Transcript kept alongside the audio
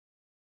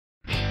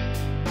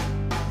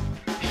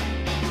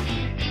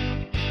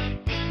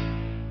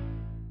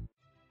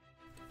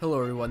Hello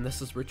everyone,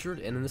 this is Richard,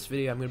 and in this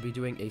video I'm going to be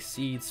doing a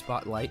seed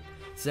spotlight.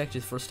 This is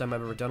actually the first time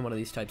I've ever done one of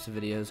these types of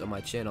videos on my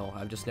channel.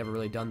 I've just never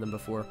really done them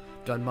before.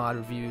 I've done mod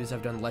reviews,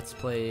 I've done let's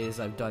plays,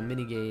 I've done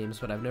mini games,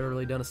 but I've never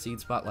really done a seed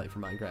spotlight for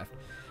Minecraft.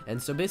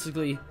 And so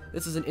basically,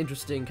 this is an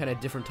interesting kind of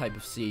different type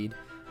of seed.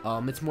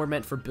 It's more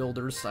meant for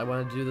builders, I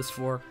wanted to do this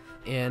for,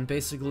 and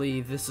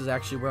basically this is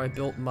actually where I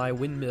built my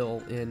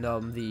windmill in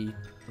the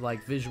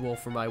visual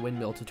for my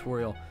windmill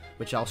tutorial,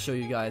 which I'll show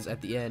you guys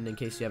at the end in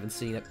case you haven't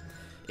seen it.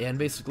 And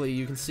basically,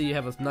 you can see you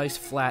have a nice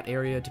flat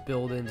area to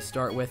build in to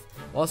start with.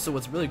 Also,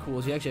 what's really cool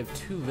is you actually have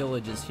two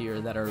villages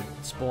here that are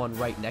spawned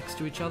right next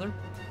to each other.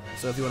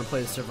 So if you want to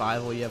play the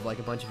survival, you have like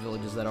a bunch of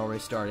villages that already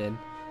start in.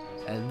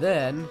 And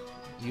then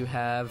you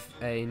have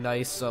a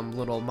nice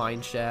little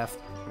mine shaft,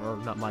 or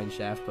not mine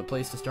shaft, but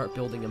place to start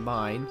building a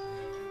mine.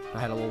 I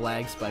had a little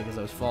lag spike as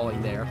I was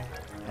falling there.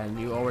 And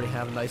you already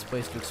have a nice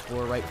place to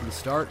explore right from the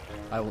start.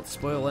 I won't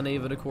spoil any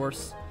of it, of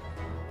course.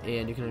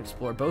 And you can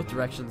explore both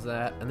directions of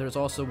that, and there's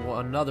also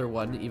another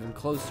one even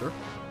closer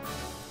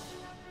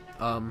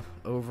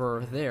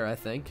over there, I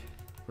think.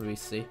 Let me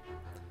see.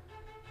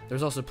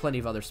 There's also plenty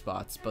of other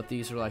spots, but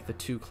these are like the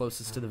two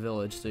closest to the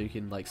village, so you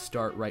can like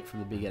start right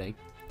from the beginning,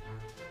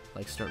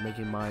 like start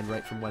making mine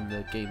right from when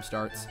the game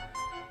starts.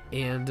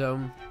 And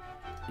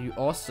you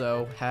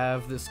also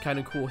have this kind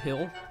of cool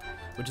hill,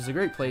 which is a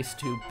great place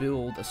to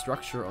build a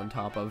structure on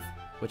top of,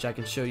 which I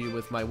can show you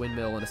with my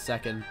windmill in a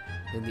second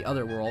in the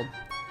other world.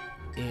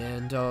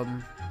 And,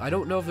 I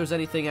don't know if there's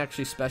anything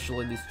actually special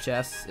in these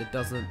chests. It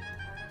doesn't...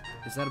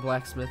 Is that a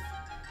blacksmith?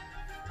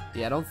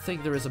 Yeah, I don't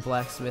think there is a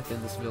blacksmith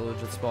in this village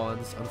that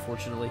spawns,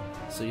 unfortunately.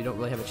 So you don't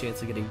really have a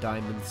chance of getting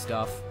diamond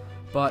stuff.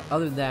 But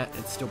other than that,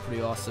 it's still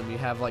pretty awesome. You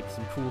have, like,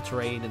 some cool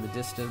terrain in the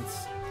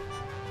distance.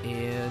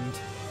 And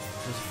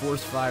there's a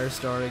forest fire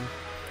starting,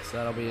 so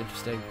that'll be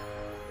interesting.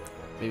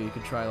 Maybe you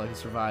could try, like,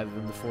 survive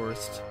in the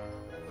forest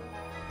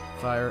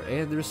fire.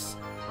 And there's,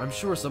 I'm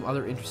sure, some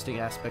other interesting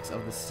aspects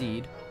of the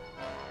seed.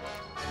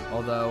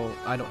 Although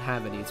I don't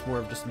have any, it's more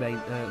of just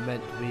meant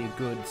to be a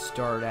good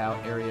start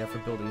out area for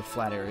building a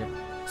flat area.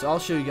 So I'll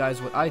show you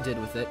guys what I did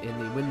with it in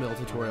the windmill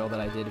tutorial that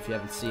I did if you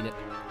haven't seen it.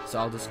 So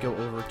I'll just go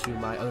over to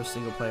my other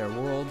single player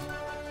world,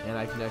 and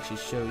I can actually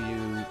show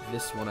you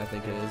this one. I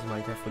think it is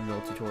Minecraft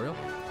windmill tutorial.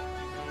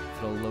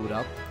 It'll load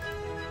up.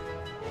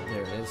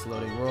 There it is,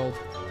 loading world.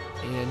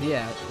 And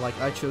yeah, like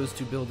I chose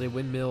to build a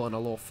windmill and a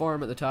little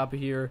farm at the top of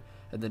here,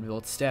 and then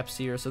build steps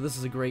here. So this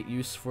is a great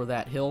use for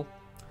that hill.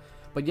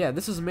 But yeah,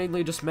 this is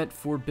mainly just meant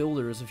for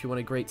builders if you want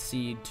a great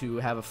seed to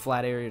have a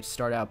flat area to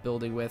start out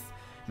building with.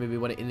 Maybe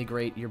you want to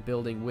integrate your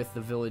building with the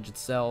village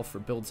itself or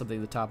build something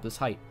at the top of this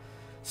height.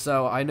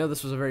 So I know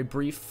this was a very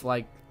brief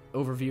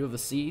overview of the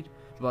seed,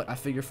 but I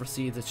figure for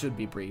seeds it should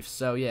be brief.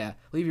 So yeah,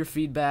 leave your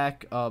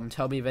feedback,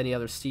 tell me of any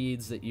other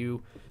seeds that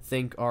you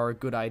think are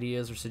good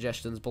ideas or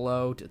suggestions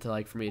below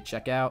for me to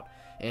check out.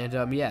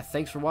 And yeah,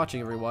 thanks for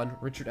watching everyone.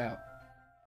 Richard out.